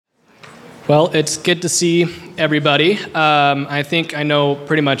Well, it's good to see everybody. I think I know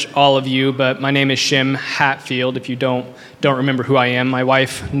pretty much all of you, but my name is Shem Hatfield. If you don't remember who I am, my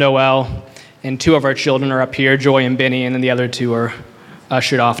wife, Noelle, and two of our children are up here, Joy and Benny, and then the other two are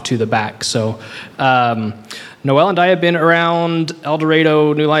ushered off to the back. So Noelle and I have been around El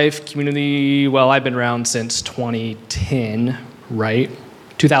Dorado New Life Community. Well, I've been around since 2010, right?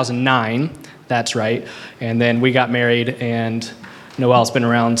 2009, that's right. And then we got married, and Noelle's been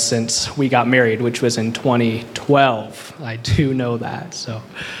around since we got married, which was in 2012. I do know that. So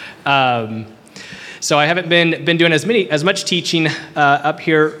I haven't been doing as much teaching up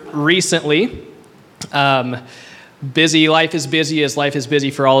here recently. Busy. Life is busy as life is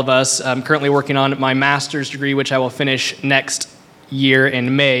busy for all of us. I'm currently working on my master's degree, which I will finish next year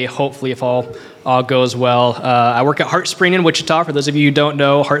in May, hopefully, if all goes well. I work at HeartSpring in Wichita. For those of you who don't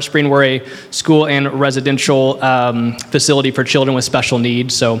know, HeartSpring, we're a school and residential facility for children with special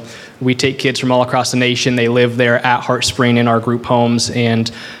needs. So we take kids from all across the nation. They live there at HeartSpring in our group homes,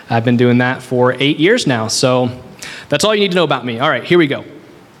 and I've been doing that for 8 years now. So that's all you need to know about me. All right, here we go.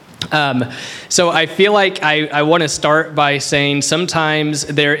 So I feel like I want to start by saying sometimes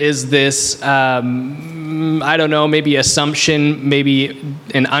there is this, I don't know, maybe assumption, maybe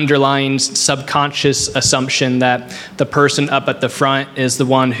an underlying subconscious assumption that the person up at the front is the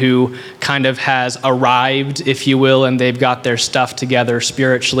one who kind of has arrived, if you will, and they've got their stuff together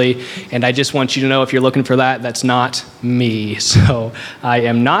spiritually. And I just want you to know, if you're looking for that, that's not me. So I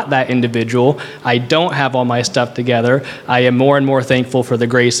am not that individual. I don't have all my stuff together. I am more and more thankful for the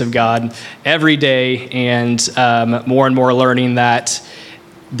grace of God every day, and more and more learning that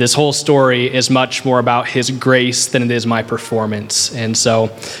this whole story is much more about His grace than it is my performance. And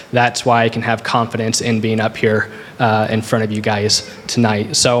so that's why I can have confidence in being up here in front of you guys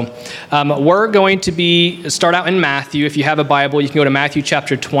tonight. So we're going to start out in Matthew. If you have a Bible, you can go to Matthew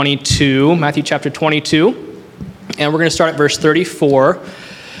chapter 22. Matthew chapter 22, and we're going to start at verse 34.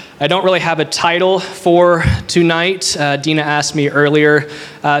 I don't really have a title for tonight. Dina asked me earlier.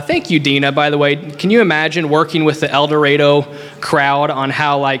 Thank you, Dina, by the way. Can you imagine working with the El Dorado crowd on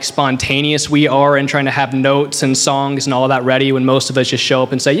how spontaneous we are and trying to have notes and songs and all of that ready when most of us just show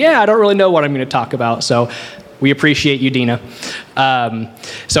up and say, yeah, I don't really know what I'm going to talk about. So we appreciate you, Dina.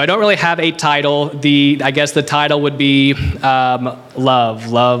 So I don't really have a title. I guess the title would be love.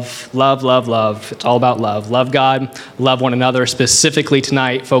 It's all about love. Love God, love one another, specifically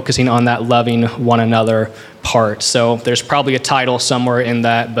tonight focusing on that loving one another part. So there's probably a title somewhere in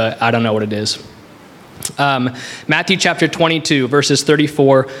that, but I don't know what it is. Matthew chapter 22, verses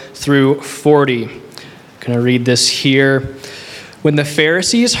 34 through 40. I'm going to read this here. When the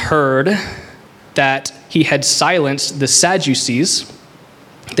Pharisees heard that He had silenced the Sadducees,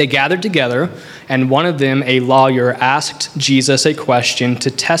 they gathered together, and one of them, a lawyer, asked Jesus a question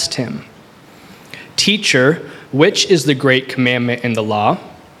to test Him. "Teacher, which is the great commandment in the law?"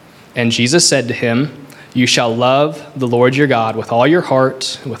 And Jesus said to him, "You shall love the Lord your God with all your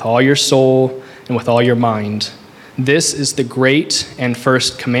heart, with all your soul, and with all your mind. This is the great and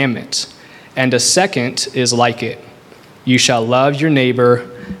first commandment. And a second is like it. You shall love your neighbor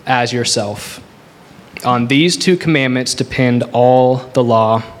as yourself. On these two commandments depend all the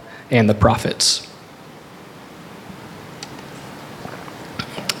law and the prophets."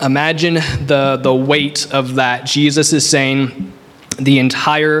 Imagine the weight of that. Jesus is saying the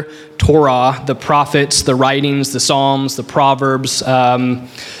entire Torah, the prophets, the writings, the Psalms, the Proverbs,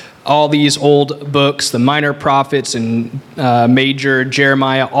 all these old books, the minor prophets and major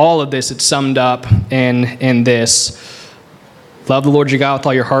Jeremiah, all of this, it's summed up in this. Love the Lord your God with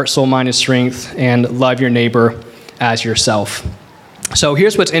all your heart, soul, mind, and strength, and love your neighbor as yourself. So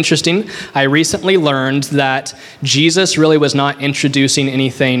here's what's interesting. I recently learned that Jesus really was not introducing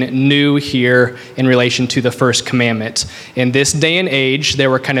anything new here in relation to the first commandment. In this day and age, there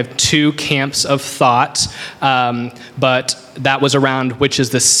were kind of two camps of thought, but that was around which is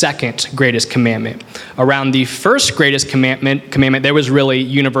the second greatest commandment. Around the first greatest commandment, there was really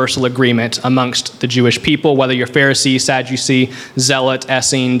universal agreement amongst the Jewish people, whether you're Pharisee, Sadducee, Zealot,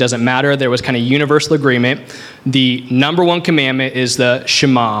 Essene, doesn't matter. There was kind of universal agreement. The number one commandment is the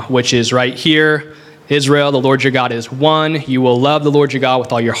Shema, which is right here. Israel, the Lord your God is one. You will love the Lord your God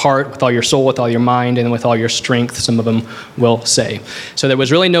with all your heart, with all your soul, with all your mind, and with all your strength, some of them will say. So there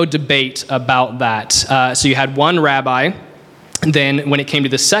was really no debate about that. So you had one rabbi. Then when it came to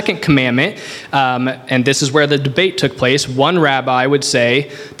the second commandment, and this is where the debate took place, one rabbi would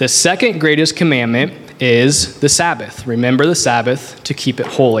say the second greatest commandment is the Sabbath. Remember the Sabbath to keep it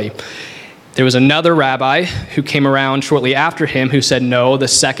holy. There was another rabbi who came around shortly after him who said, no, the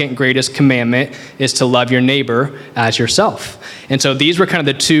second greatest commandment is to love your neighbor as yourself. And so these were kind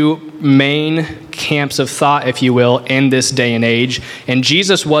of the two main camps of thought, if you will, in this day and age. And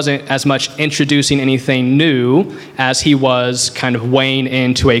Jesus wasn't as much introducing anything new as he was kind of weighing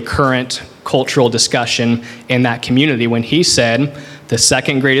into a current cultural discussion in that community when he said, the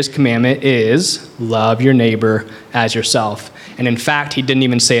second greatest commandment is love your neighbor as yourself. And in fact, he didn't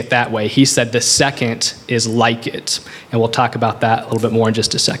even say it that way. He said the second is like it. And we'll talk about that a little bit more in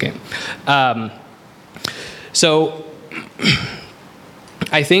just a second. So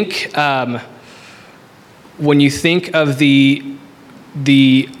I think when you think of the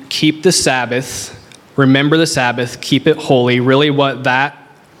keep the Sabbath, remember the Sabbath, keep it holy, really what that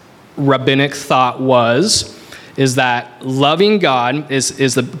rabbinic thought is that loving God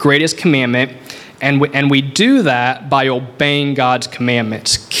is the greatest commandment, and we do that by obeying God's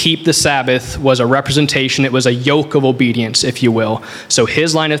commandments. Keep the Sabbath was a representation, it was a yoke of obedience, if you will. So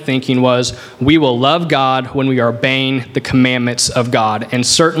his line of thinking was, we will love God when we are obeying the commandments of God. And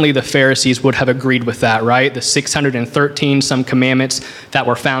certainly the Pharisees would have agreed with that, right? The 613 some commandments that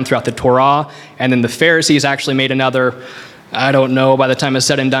were found throughout the Torah, and then the Pharisees actually made another, I don't know, by the time it's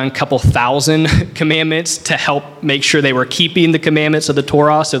said and done, a couple thousand commandments to help make sure they were keeping the commandments of the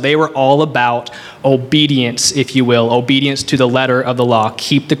Torah. So they were all about obedience, if you will, obedience to the letter of the law.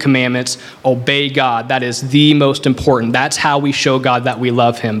 Keep the commandments, obey God. That is the most important. That's how we show God that we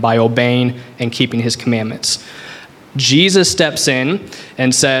love him, by obeying and keeping his commandments. Jesus steps in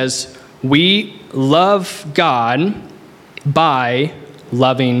and says, we love God by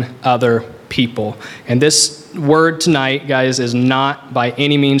loving other people. And this word tonight, guys, is not by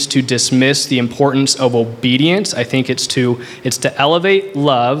any means to dismiss the importance of obedience. I think it's to elevate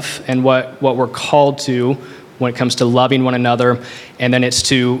love and what we're called to when it comes to loving one another, and then it's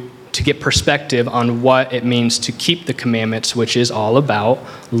to get perspective on what it means to keep the commandments, which is all about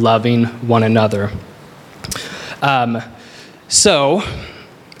loving one another. So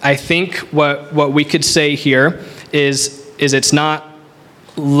I think what we could say here is it's not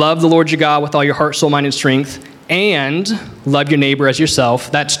love the Lord your God with all your heart, soul, mind, and strength, and love your neighbor as yourself.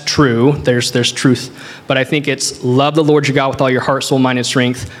 That's true. There's truth. But I think it's love the Lord your God with all your heart, soul, mind, and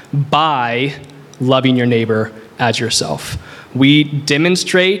strength by loving your neighbor as yourself. We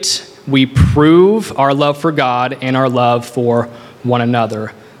demonstrate, we prove our love for God and our love for one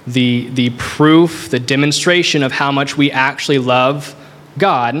another. The proof, the demonstration of how much we actually love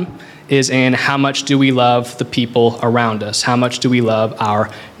God is in how much do we love the people around us? How much do we love our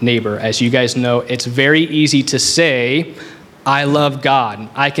neighbor? As you guys know, it's very easy to say, I love God.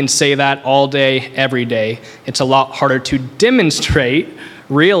 I can say that all day, every day. It's a lot harder to demonstrate,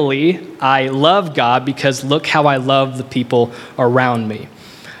 really, I love God, because look how I love the people around me.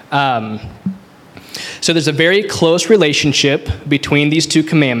 So there's a very close relationship between these two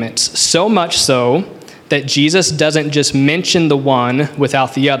commandments, so much so that Jesus doesn't just mention the one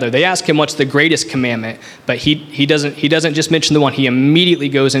without the other. They ask him what's the greatest commandment, but he doesn't just mention the one. He immediately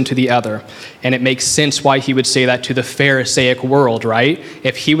goes into the other. And it makes sense why he would say that to the Pharisaic world, right?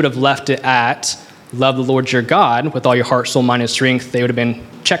 If he would have left it at love the Lord your God with all your heart, soul, mind, and strength, they would have been,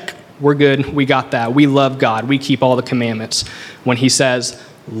 check, we're good, we got that. We love God, we keep all the commandments. When he says,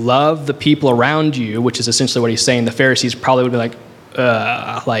 love the people around you, which is essentially what he's saying, the Pharisees probably would be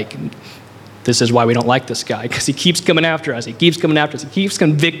like, this is why we don't like this guy, because he keeps coming after us. He keeps coming after us. He keeps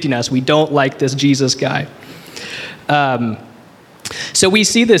convicting us. We don't like this Jesus guy. So we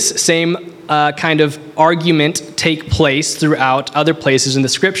see this same kind of argument take place throughout other places in the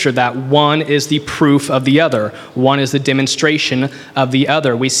scripture, that one is the proof of the other. One is the demonstration of the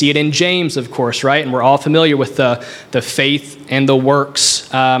other. We see it in James, of course, right? And we're all familiar with the faith and the works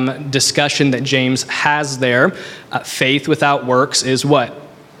discussion that James has there. Faith without works is what?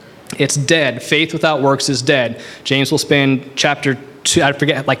 It's dead. Faith without works is dead. James will spend chapter 2, I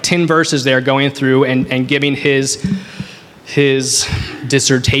forget, like 10 verses there going through and giving his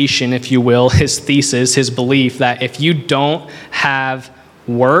dissertation, if you will, his thesis, his belief that if you don't have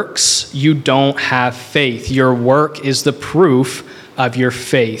works, you don't have faith. Your work is the proof of your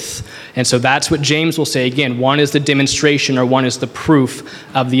faith. And so that's what James will say. Again, one is the demonstration, or one is the proof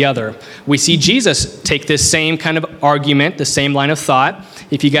of the other. We see Jesus take this same kind of argument, the same line of thought.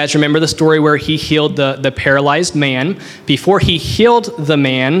 If you guys remember the story where he healed the paralyzed man, before he healed the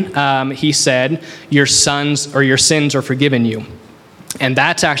man, he said, your sins are forgiven you. And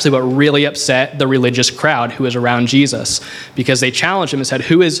that's actually what really upset the religious crowd who was around Jesus, because they challenged him and said,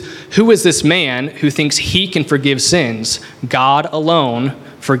 who is this man who thinks he can forgive sins? God alone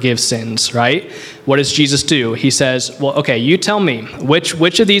forgive sins, right? What does Jesus do? He says, well, okay, you tell me,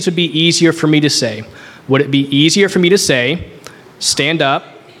 which of these would be easier for me to say? Would it be easier for me to say, stand up,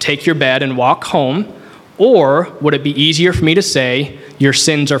 take your bed, and walk home? Or would it be easier for me to say, your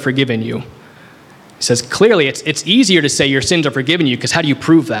sins are forgiven you? He says, clearly, it's easier to say your sins are forgiven you, because how do you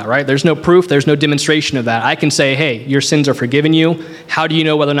prove that, right? There's no proof, there's no demonstration of that. I can say, hey, your sins are forgiven you. How do you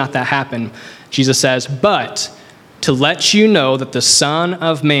know whether or not that happened? Jesus says, but to let you know that the Son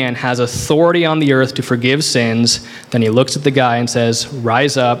of Man has authority on the earth to forgive sins, then he looks at the guy and says,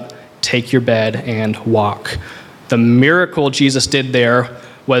 rise up, take your bed, and walk. The miracle Jesus did there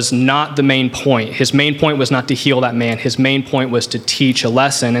was not the main point. His main point was not to heal that man. His main point was to teach a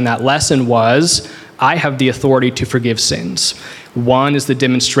lesson, and that lesson was, I have the authority to forgive sins. One is the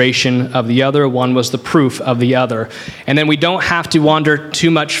demonstration of the other. One was the proof of the other. And then we don't have to wander too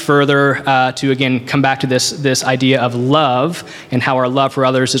much further to, again, come back to this idea of love and how our love for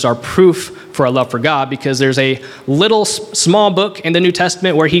others is our proof for our love for God, because there's a little small book in the New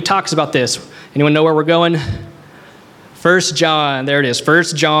Testament where he talks about this. Anyone know where we're going? 1 John, there it is, 1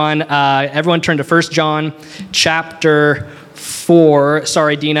 John. Everyone turn to 1 John chapter 4.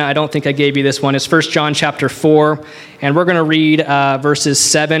 Sorry, Dina, I don't think I gave you this one. It's 1 John chapter 4, and we're going to read verses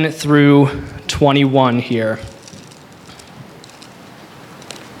 7 through 21 here.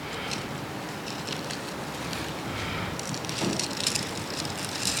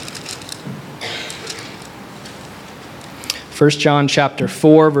 First John chapter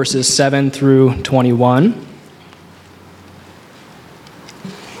 4, verses 7 through 21.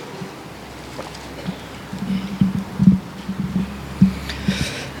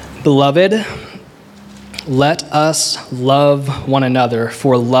 Beloved, let us love one another,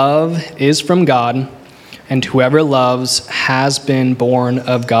 for love is from God, and whoever loves has been born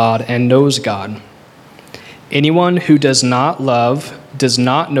of God and knows God. Anyone who does not love does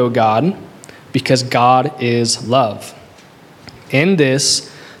not know God, because God is love. In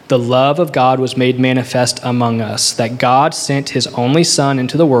this, the love of God was made manifest among us, that God sent his only Son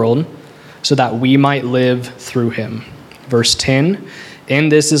into the world so that we might live through him. Verse 10, in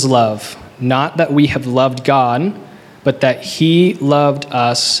this is love, not that we have loved God, but that he loved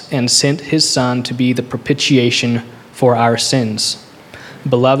us and sent his Son to be the propitiation for our sins.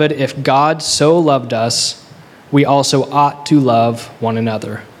 Beloved, if God so loved us, we also ought to love one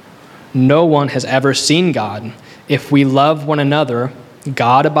another. No one has ever seen God. If we love one another,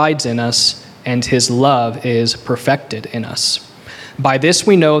 God abides in us, and his love is perfected in us. By this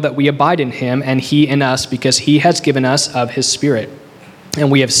we know that we abide in him, and he in us, because he has given us of his Spirit. And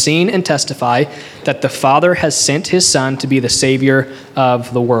we have seen and testify that the Father has sent his Son to be the Savior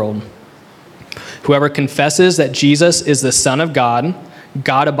of the world. Whoever confesses that Jesus is the Son of God,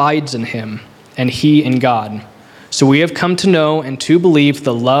 God abides in him, and he in God. So we have come to know and to believe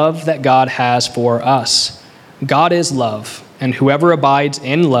the love that God has for us. God is love, and whoever abides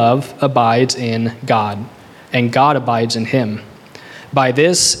in love abides in God, and God abides in him. By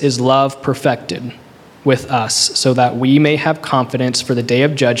this is love perfected with us, so that we may have confidence for the day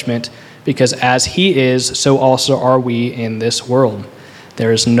of judgment, because as he is, so also are we in this world.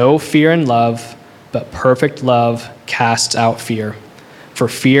 There is no fear in love, but perfect love casts out fear. For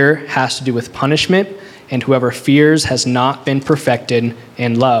fear has to do with punishment, and whoever fears has not been perfected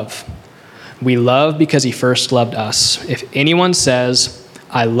in love. We love because he first loved us. If anyone says,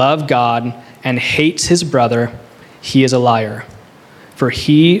 I love God, and hates his brother, he is a liar. For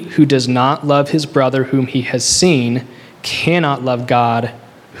he who does not love his brother whom he has seen cannot love God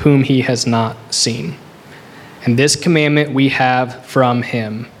whom he has not seen. And this commandment we have from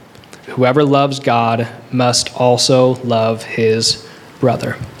him: whoever loves God must also love his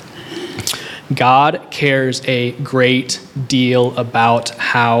brother. God cares a great deal about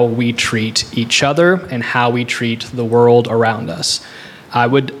how we treat each other and how we treat the world around us. I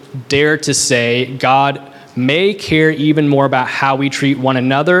would dare to say God may care even more about how we treat one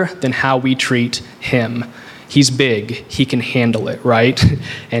another than how we treat him. He's big. He can handle it, right?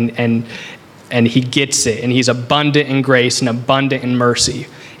 And he gets it. And he's abundant in grace and abundant in mercy.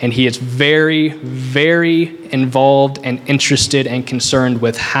 And he is very, very involved and interested and concerned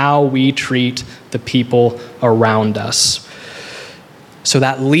with how we treat the people around us. So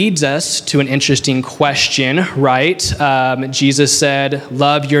that leads us to an interesting question, right? Jesus said,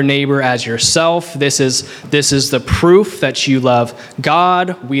 love your neighbor as yourself. This is the proof that you love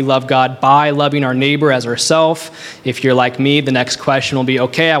God. We love God by loving our neighbor as ourselves. If you're like me, the next question will be,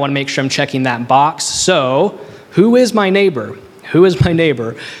 okay, I want to make sure I'm checking that box. So who is my neighbor? Who is my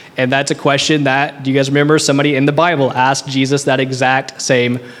neighbor? And that's a question that, do you guys remember, somebody in the Bible asked Jesus that exact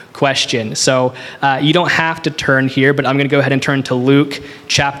same question. So you don't have to turn here, but I'm going to go ahead and turn to Luke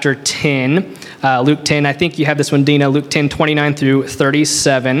chapter 10. Luke 10, I think you have this one, Dina, Luke 10, 29 through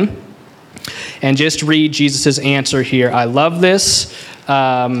 37. And just read Jesus' answer here. I love this.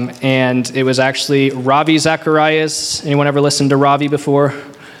 And it was actually Ravi Zacharias. Anyone ever listened to Ravi before?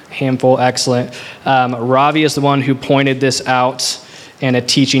 Handful, excellent. Ravi is the one who pointed this out in a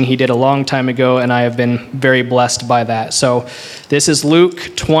teaching he did a long time ago, and I have been very blessed by that. So this is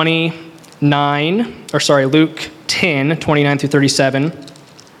Luke 10, 29 through 37.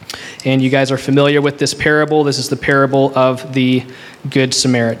 And you guys are familiar with this parable. This is the parable of the Good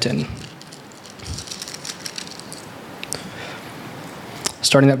Samaritan.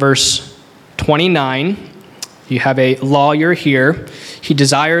 Starting at verse 29, you have a lawyer here. He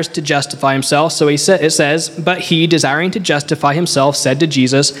desires to justify himself. So it says, but he, desiring to justify himself, said to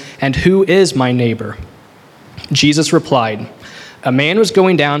Jesus, and who is my neighbor? Jesus replied, a man was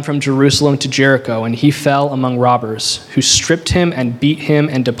going down from Jerusalem to Jericho, and he fell among robbers, who stripped him and beat him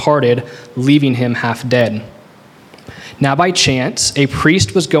and departed, leaving him half dead. Now by chance, a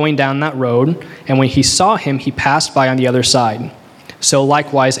priest was going down that road, and when he saw him, he passed by on the other side. So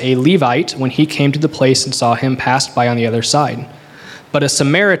likewise a Levite, when he came to the place and saw him, passed by on the other side. But a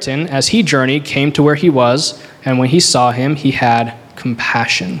Samaritan, as he journeyed, came to where he was, and when he saw him, he had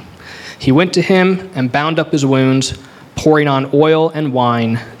compassion. He went to him and bound up his wounds, pouring on oil and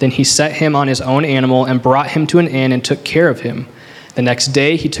wine. Then he set him on his own animal and brought him to an inn and took care of him. The next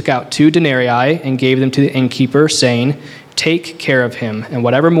day he took out 2 denarii and gave them to the innkeeper, saying, take care of him, and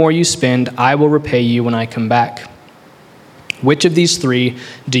whatever more you spend, I will repay you when I come back. Which of these 3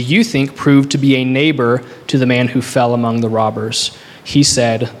 do you think proved to be a neighbor to the man who fell among the robbers? He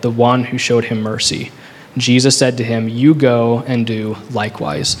said, the one who showed him mercy. Jesus said to him, you go and do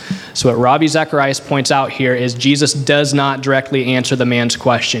likewise. So what Ravi Zacharias points out here is Jesus does not directly answer the man's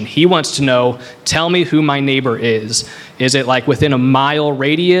question. He wants to know, tell me who my neighbor is. Is it like within a mile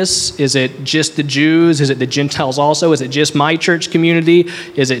radius? Is it just the Jews? Is it the Gentiles also? Is it just my church community?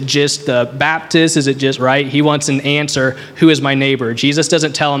 Is it just the Baptists? Is it just, right? He wants an answer, who is my neighbor? Jesus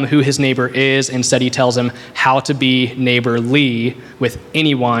doesn't tell him who his neighbor is. Instead, he tells him how to be neighborly with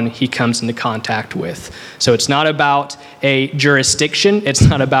anyone he comes into contact with. So it's not about a jurisdiction. It's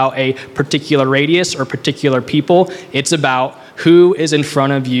not about a particular radius or particular people. It's about who is in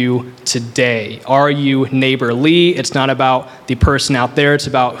front of you today. Are you neighborly? It's not about the person out there. It's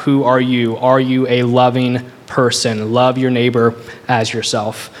about who are you? Are you a loving person? Love your neighbor as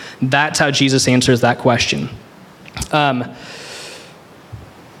yourself. That's how Jesus answers that question.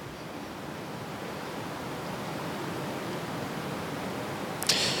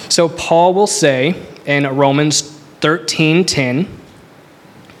 So Paul will say in Romans 13:10,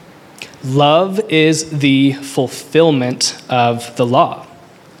 love is the fulfillment of the law.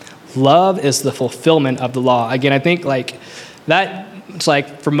 Love is the fulfillment of the law. Again, I think like that, it's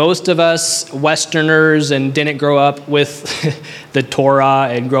like for most of us Westerners and didn't grow up with the Torah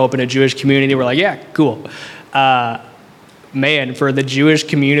and grow up in a Jewish community, we're like, yeah, cool. Man, for the Jewish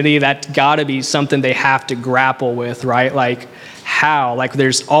community, that's got to be something they have to grapple with, right? Like, how? Like,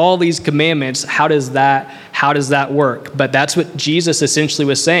 there's all these commandments. How does that work? But that's what Jesus essentially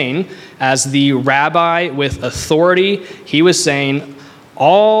was saying. As the rabbi with authority, he was saying,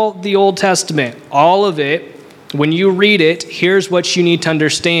 all the Old Testament, all of it, when you read it, here's what you need to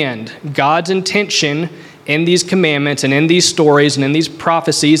understand. God's intention in these commandments and in these stories and in these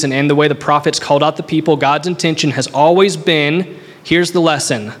prophecies and in the way the prophets called out the people, God's intention has always been, here's the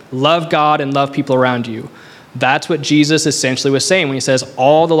lesson, love God and love people around you. That's what Jesus essentially was saying when he says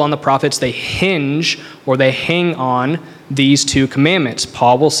all the law and the prophets, they hinge or they hang on these 2 commandments.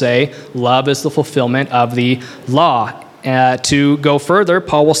 Paul will say love is the fulfillment of the law. To go further,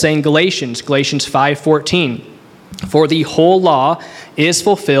 Paul will say in Galatians 5:14, for the whole law is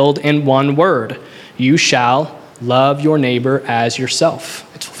fulfilled in one word. You shall love your neighbor as yourself.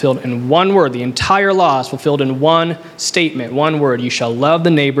 It's fulfilled in one word. The entire law is fulfilled in one statement, one word. You shall love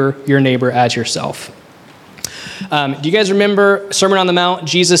your neighbor as yourself. Do you guys remember Sermon on the Mount?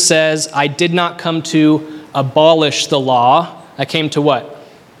 Jesus says, I did not come to abolish the law. I came to what?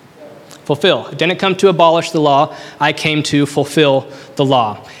 Fulfill. I didn't come to abolish the law. I came to fulfill the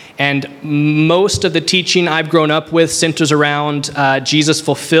law. And most of the teaching I've grown up with centers around Jesus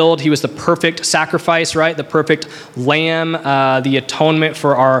fulfilled. He was the perfect sacrifice, right? The perfect lamb, the atonement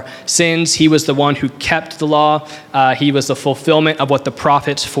for our sins. He was the one who kept the law. He was the fulfillment of what the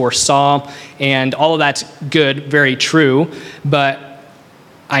prophets foresaw. And all of that's good, very true. But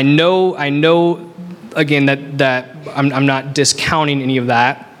I know again, that I'm not discounting any of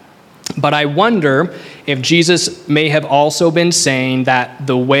that. But I wonder if Jesus may have also been saying that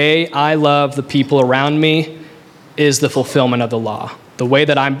the way I love the people around me is the fulfillment of the law. The way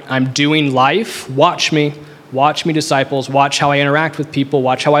that I'm doing life, watch me, disciples, watch how I interact with people,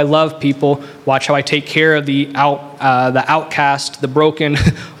 watch how I love people, watch how I take care of the outcast, the broken,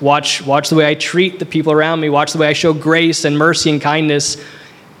 watch the way I treat the people around me, watch the way I show grace and mercy and kindness.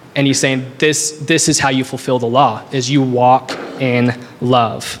 And he's saying this is how you fulfill the law, is you walk in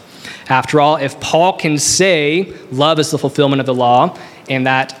love. After all, if Paul can say love is the fulfillment of the law, and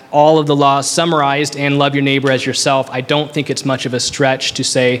that all of the law is summarized in love your neighbor as yourself, I don't think it's much of a stretch to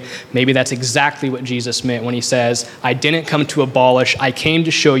say maybe that's exactly what Jesus meant when he says, I didn't come to abolish, I came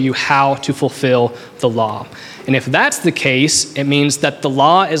to show you how to fulfill the law. And if that's the case, it means that the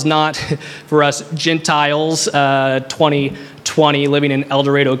law is not for us Gentiles, 2020, living in El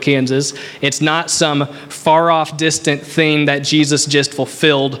Dorado, Kansas. It's not some far-off, distant thing that Jesus just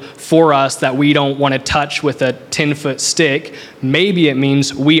fulfilled for us that we don't want to touch with a 10-foot stick. Maybe it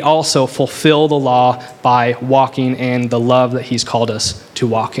means we also fulfill the law by walking in the love that he's called us to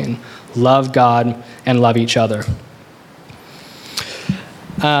walk in. Love God and love each other.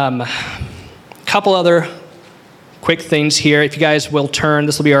 Couple other quick things here. If you guys will turn,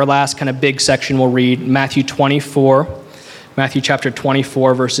 this will be our last kind of big section we'll read. Matthew chapter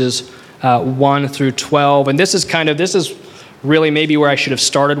 24, verses 1 through 12. And this is really maybe where I should have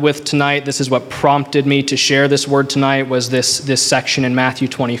started with tonight. This is what prompted me to share this word tonight, was this section in Matthew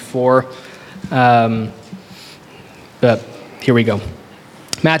 24. But here we go.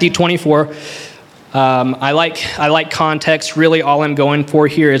 Matthew 24. I like context. Really, all I'm going for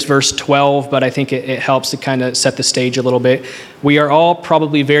here is verse 12, but I think it helps to kind of set the stage a little bit. We are all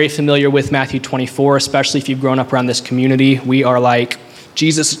probably very familiar with Matthew 24, especially if you've grown up around this community. We are like,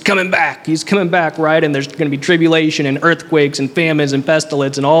 Jesus is coming back. He's coming back, right? And there's going to be tribulation and earthquakes and famines and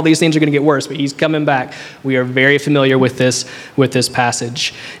pestilence, and all these things are going to get worse, but he's coming back. We are very familiar with this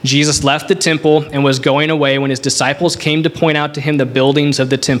passage. Jesus left the temple and was going away when his disciples came to point out to him the buildings of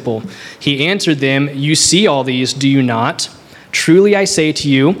the temple. He answered them, "You see all these, do you not? Truly I say to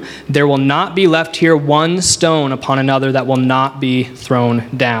you, there will not be left here one stone upon another that will not be thrown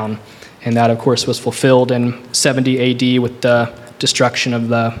down." And that, of course, was fulfilled in 70 AD with the destruction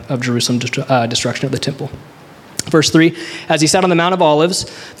of Jerusalem, destruction of the temple. Verse 3, as he sat on the Mount of Olives,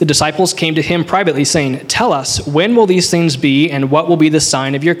 the disciples came to him privately, saying, "Tell us, when will these things be, and what will be the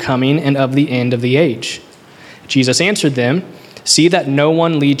sign of your coming and of the end of the age?" Jesus answered them, "See that no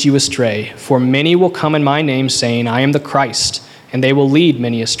one leads you astray, for many will come in my name, saying, 'I am the Christ,' and they will lead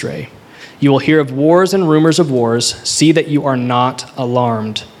many astray. You will hear of wars and rumors of wars. See that you are not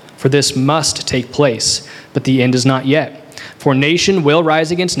alarmed, for this must take place, but the end is not yet. For nation will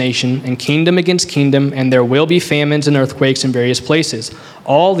rise against nation, and kingdom against kingdom, and there will be famines and earthquakes in various places.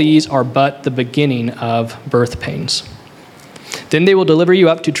 All these are but the beginning of birth pains. Then they will deliver you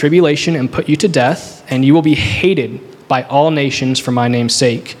up to tribulation and put you to death, and you will be hated by all nations for my name's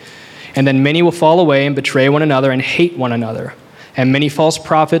sake. And then many will fall away and betray one another and hate one another. And many false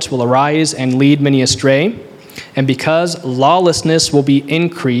prophets will arise and lead many astray. And because lawlessness will be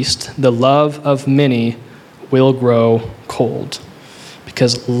increased, the love of many will grow cold."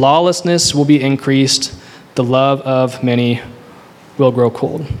 Because lawlessness will be increased, the love of many will grow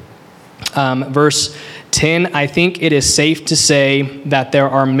cold. Verse 10, I think it is safe to say that there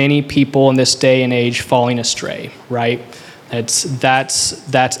are many people in this day and age falling astray, right? That's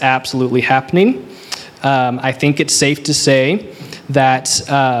absolutely happening. I think it's safe to say that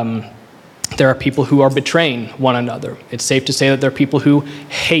there are people who are betraying one another. It's safe to say that there are people who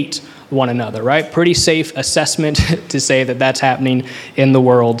hate one another, right? Pretty safe assessment to say that that's happening in the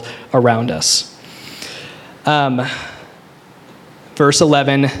world around us. Verse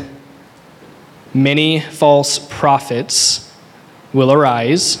 11, many false prophets will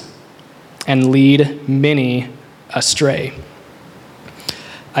arise and lead many astray.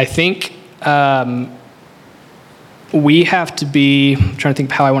 I think we have to be, I'm trying to think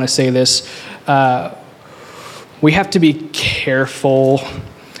of how I want to say this, we have to be careful.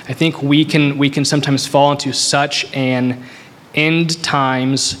 I think we can sometimes fall into such an end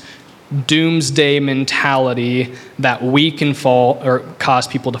times doomsday mentality that we can fall or cause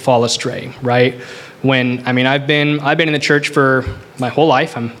people to fall astray, right? I've been in the church for my whole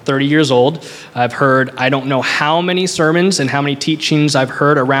life. I'm 30 years old. I've heard, I don't know how many sermons and how many teachings I've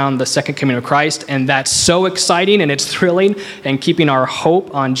heard around the second coming of Christ, and that's so exciting and it's thrilling, and keeping our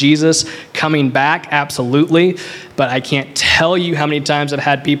hope on Jesus coming back, absolutely. But I can't tell you how many times I've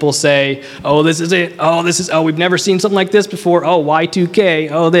had people say, oh, this is it. Oh, we've never seen something like this before. Oh, Y2K.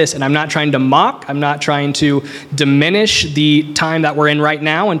 Oh, this. And I'm not trying to mock. I'm not trying to diminish the time that we're in right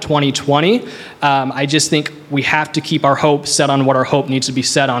now in 2020. I just think we have to keep our hope set on what our hope needs to be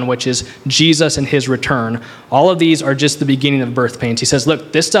set on, which is Jesus and his return. All of these are just the beginning of birth pains. He says,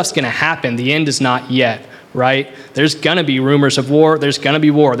 look, this stuff's going to happen. The end is not yet. Right? There's going to be rumors of war. There's going to be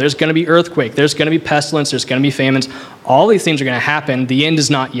war. There's going to be earthquake. There's going to be pestilence. There's going to be famines. All these things are going to happen. The end is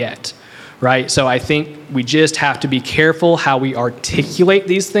not yet. Right? So I think we just have to be careful how we articulate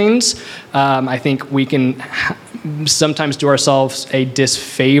these things. I think we can sometimes do ourselves a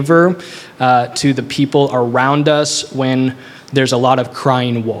disfavor to the people around us when there's a lot of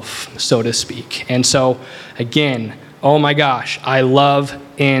crying wolf, so to speak. And so, again, oh my gosh, I love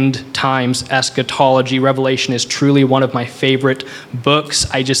end times eschatology. Revelation is truly one of my favorite books.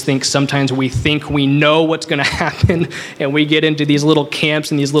 I just think sometimes we think we know what's going to happen, and we get into these little camps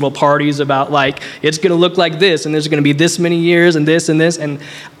and these little parties about, like, it's going to look like this, and there's going to be this many years, and this, and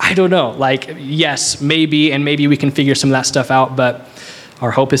I don't know. Like, yes, maybe, and maybe we can figure some of that stuff out, but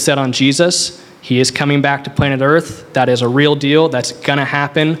our hope is set on Jesus. He is coming back to planet Earth. That is a real deal. That's going to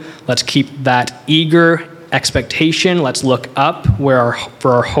happen. Let's keep that eager expectation. Let's look up for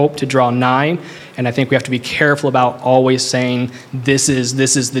our hope to draw nigh. And I think we have to be careful about always saying, this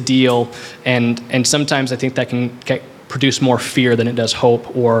is the deal. And sometimes I think that can produce more fear than it does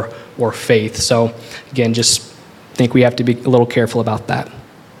hope or faith. So again, just think we have to be a little careful about that.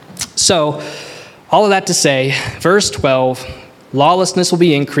 So all of that to say, verse 12, lawlessness will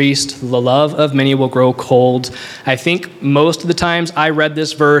be increased, the love of many will grow cold. I think most of the times I read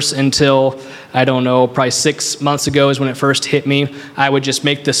this verse until, I don't know, probably 6 months ago is when it first hit me. I would just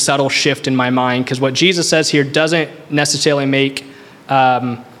make this subtle shift in my mind, because what Jesus says here doesn't necessarily make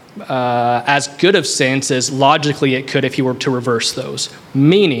as good of sense as logically it could if he were to reverse those.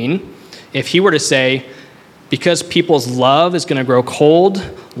 Meaning, if he were to say, because people's love is going to grow cold,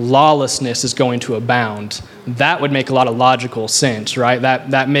 lawlessness is going to abound. That would make a lot of logical sense, right?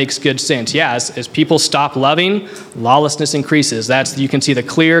 That makes good sense. Yeah, as people stop loving, lawlessness increases. You can see the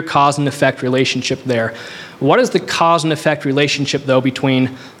clear cause and effect relationship there. What is the cause and effect relationship, though,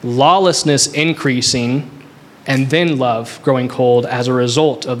 between lawlessness increasing and then love growing cold as a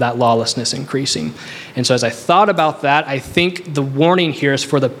result of that lawlessness increasing? And so as I thought about that, I think the warning here is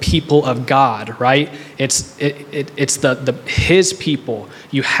for the people of God, right? It's his people.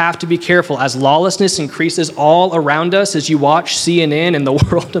 You have to be careful. As lawlessness increases all around us, as you watch CNN and the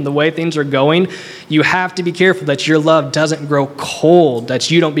world and the way things are going, you have to be careful that your love doesn't grow cold,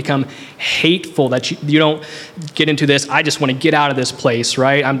 that you don't become hateful, that you don't get into this, I just want to get out of this place,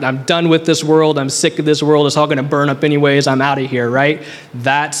 right? I'm done with this world. I'm sick of this world. It's all going to burn up anyways. I'm out of here, right?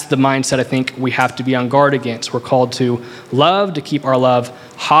 That's the mindset I think we have to be on guard against. We're called to love, to keep our love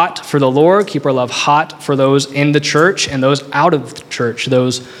hot for the Lord, keep our love hot for those in the church and those out of the church,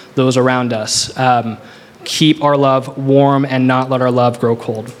 those around us. Keep our love warm and not let our love grow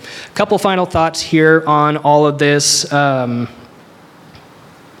cold. A couple final thoughts here on all of this.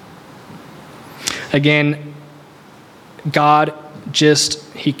 Again, God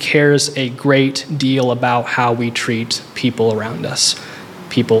he cares a great deal about how we treat people around us.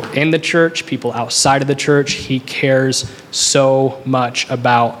 People in the church, people outside of the church. He cares so much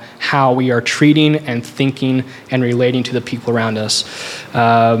about how we are treating and thinking and relating to the people around us.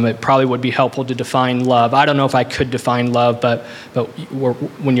 It probably would be helpful to define love. I don't know if I could define love, but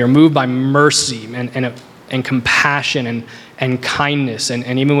when you're moved by mercy and compassion and kindness,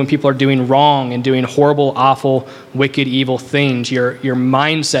 and even when people are doing wrong and doing horrible, awful, wicked, evil things, your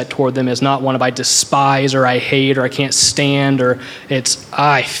mindset toward them is not one of I despise or I hate or I can't stand, or it's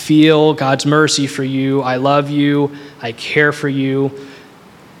I feel God's mercy for you, I love you, I care for you.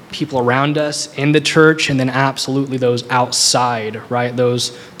 People around us in the church, and then absolutely those outside, right?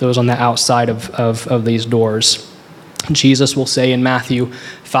 Those on the outside of these doors. Jesus will say in Matthew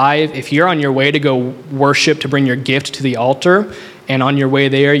 5, if you're on your way to go worship, to bring your gift to the altar, and on your way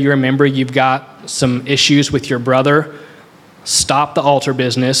there you remember you've got some issues with your brother, stop the altar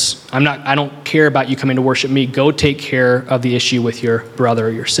business. I don't care about you coming to worship me. Go take care of the issue with your brother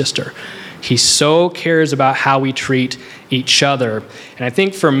or your sister. He so cares about how we treat each other. And I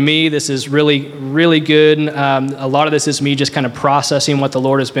think for me, this is really, really good. A lot of this is me just kind of processing what the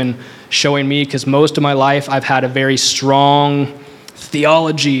Lord has been showing me, because most of my life I've had a very strong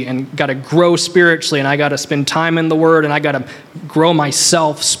theology and got to grow spiritually, and I got to spend time in the Word, and I got to grow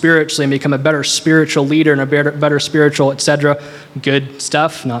myself spiritually and become a better spiritual leader and a better spiritual, etc. Good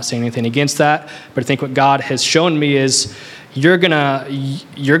stuff. Not saying anything against that, but I think what God has shown me is you're gonna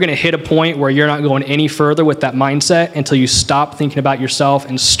hit a point where you're not going any further with that mindset until you stop thinking about yourself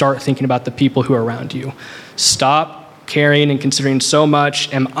and start thinking about the people who are around you. Stop caring and considering so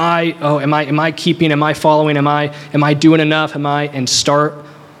much. Am I keeping? Am I following? Am I doing enough? And start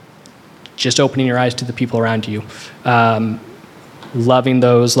just opening your eyes to the people around you. Loving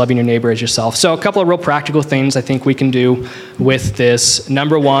your neighbor as yourself. So a couple of real practical things I think we can do with this.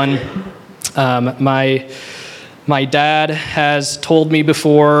 Number one, my dad has told me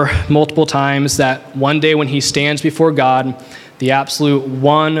before multiple times that one day when he stands before God, the absolute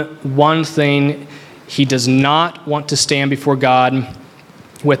one thing he does not want to stand before God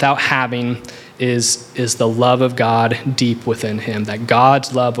without having is the love of God deep within him, that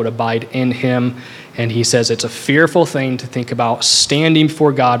God's love would abide in him. And he says it's a fearful thing to think about standing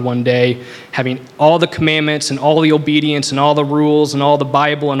before God one day, having all the commandments and all the obedience and all the rules and all the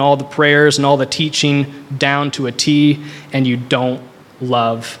Bible and all the prayers and all the teaching down to a T, and you don't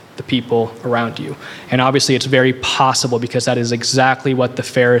love the people around you. And obviously it's very possible because that is exactly what the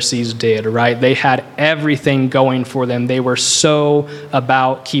Pharisees did, right? They had everything going for them. They were so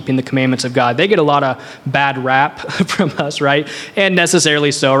about keeping the commandments of God. They get a lot of bad rap from us, right? And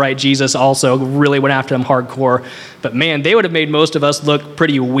necessarily so, right? Jesus also really went after them hardcore. But man, they would have made most of us look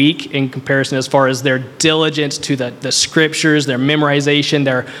pretty weak in comparison as far as their diligence to the scriptures, their memorization,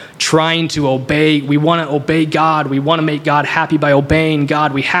 their trying to obey. We want to obey God. We want to make God happy by obeying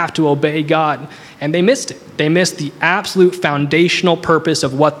God. We have to obey God. And they missed it. They missed the absolute foundational purpose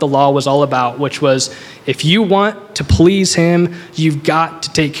of what the law was all about, which was if you want to please him, you've got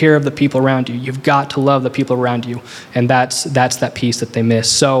to take care of the people around you. You've got to love the people around you. And that's that piece that they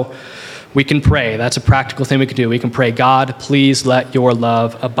missed. So we can pray. That's a practical thing we can do. We can pray, God, please let your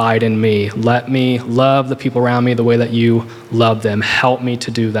love abide in me. Let me love the people around me the way that you love them. Help me to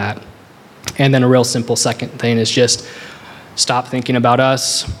do that. And then a real simple second thing is just stop thinking about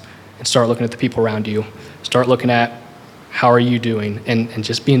us and start looking at the people around you. Start looking at how are you doing, and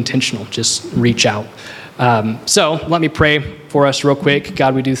just be intentional. Just reach out. So let me pray for us real quick.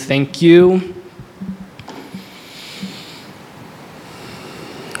 God, we do thank you.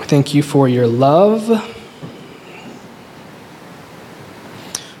 Thank you for your love,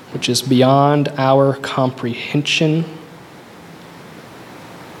 which is beyond our comprehension.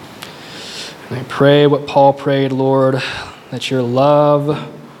 And I pray what Paul prayed, Lord, that your love,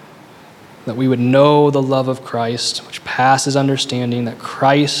 that we would know the love of Christ, which passes understanding, that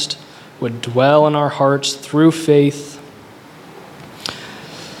Christ would dwell in our hearts through faith.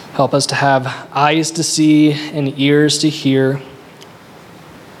 Help us to have eyes to see and ears to hear,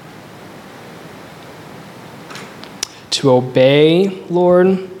 to obey,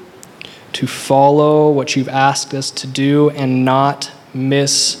 Lord, to follow what you've asked us to do and not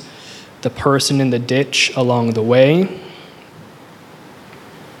miss the person in the ditch along the way.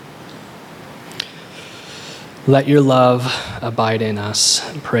 Let your love abide in us.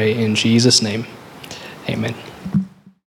 I pray in Jesus' name. Amen.